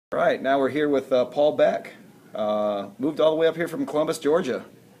All right, now we're here with Paul Beck. Moved all the way up here from Columbus, Georgia,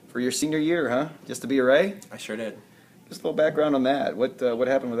 for your senior year, huh? Just to be a Ray? I sure did. Just a little background on that. What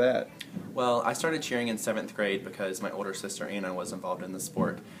happened with that? Well, I started cheering in 7th grade because my older sister Anna was involved in the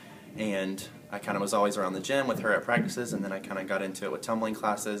sport, and I kind of was always around the gym with her at practices, and then I kind of got into it with tumbling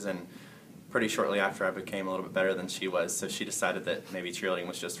classes, and pretty shortly after I became a little bit better than she was, so she decided that maybe cheerleading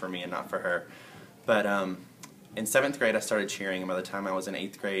was just for me and not for her. But in 7th grade I started cheering, and by the time I was in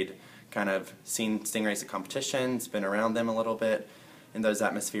 8th grade, kind of seen Stingrays at competitions, been around them a little bit in those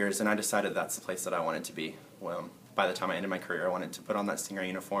atmospheres, and I decided that's the place that I wanted to be. Well, by the time I ended my career, I wanted to put on that Stingray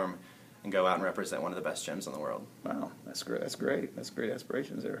uniform and go out and represent one of the best gyms in the world. Wow, that's great. That's great. That's great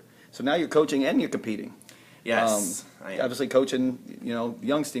aspirations there. So now you're coaching and you're competing. Yes, I am. Obviously coaching,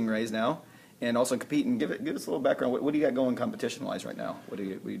 young Stingrays now, and also competing. Give us a little background. What do you got going competition-wise right now? What are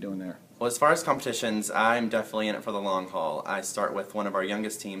you doing there? Well, as far as competitions, I'm definitely in it for the long haul. I start with one of our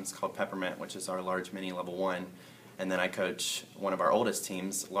youngest teams called Peppermint, which is our large mini level 1, and then I coach one of our oldest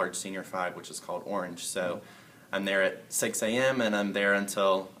teams, large senior 5, which is called Orange. So I'm there at 6 a.m. and I'm there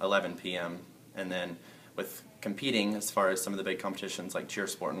until 11 p.m. And then with competing, as far as some of the big competitions like Cheer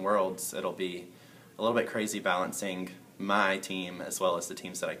Sport and Worlds, it'll be a little bit crazy balancing my team as well as the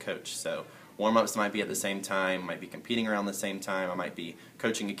teams that I coach. So warm-ups might be at the same time, might be competing around the same time, I might be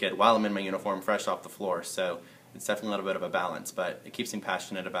coaching a kid while I'm in my uniform fresh off the floor. So it's definitely a little bit of a balance, but it keeps me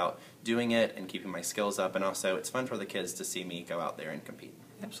passionate about doing it and keeping my skills up, and also it's fun for the kids to see me go out there and compete.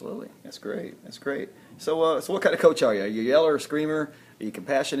 Absolutely. That's great. That's great. So what kind of coach are you? Are you a yeller, a screamer? Are you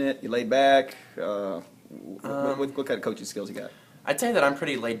compassionate? You laid back? What kind of coaching skills you got? I'd say that I'm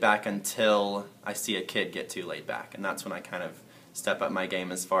pretty laid back until I see a kid get too laid back, and that's when I kind of step up my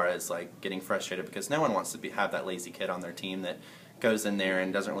game as far as like getting frustrated, because no one wants to have that lazy kid on their team that goes in there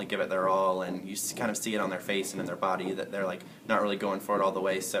and doesn't really give it their all, and you kind of see it on their face and in their body that they're like not really going for it all the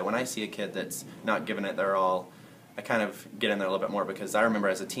way. So when I see a kid that's not giving it their all, I kind of get in there a little bit more, because I remember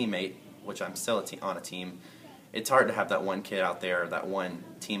as a teammate, which I'm still on a team, it's hard to have that one kid out there, that one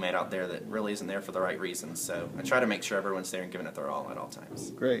teammate out there that really isn't there for the right reasons. So I try to make sure everyone's there and giving it their all at all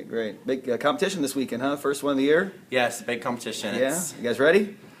times. Great, great. Big competition this weekend, huh? First one of the year? Yes, big competition. Yeah? You guys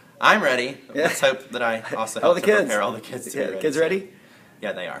ready? I'm ready. Yeah. Let's hope that I also help to prepare all the kids to be ready. Kids ready?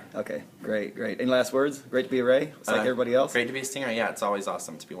 Yeah, they are. Okay, great, great. Any last words? Great to be a Ray, just like everybody else? Great to be a Stingray. Yeah, it's always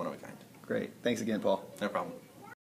awesome to be one of a kind. Great. Thanks again, Paul. No problem.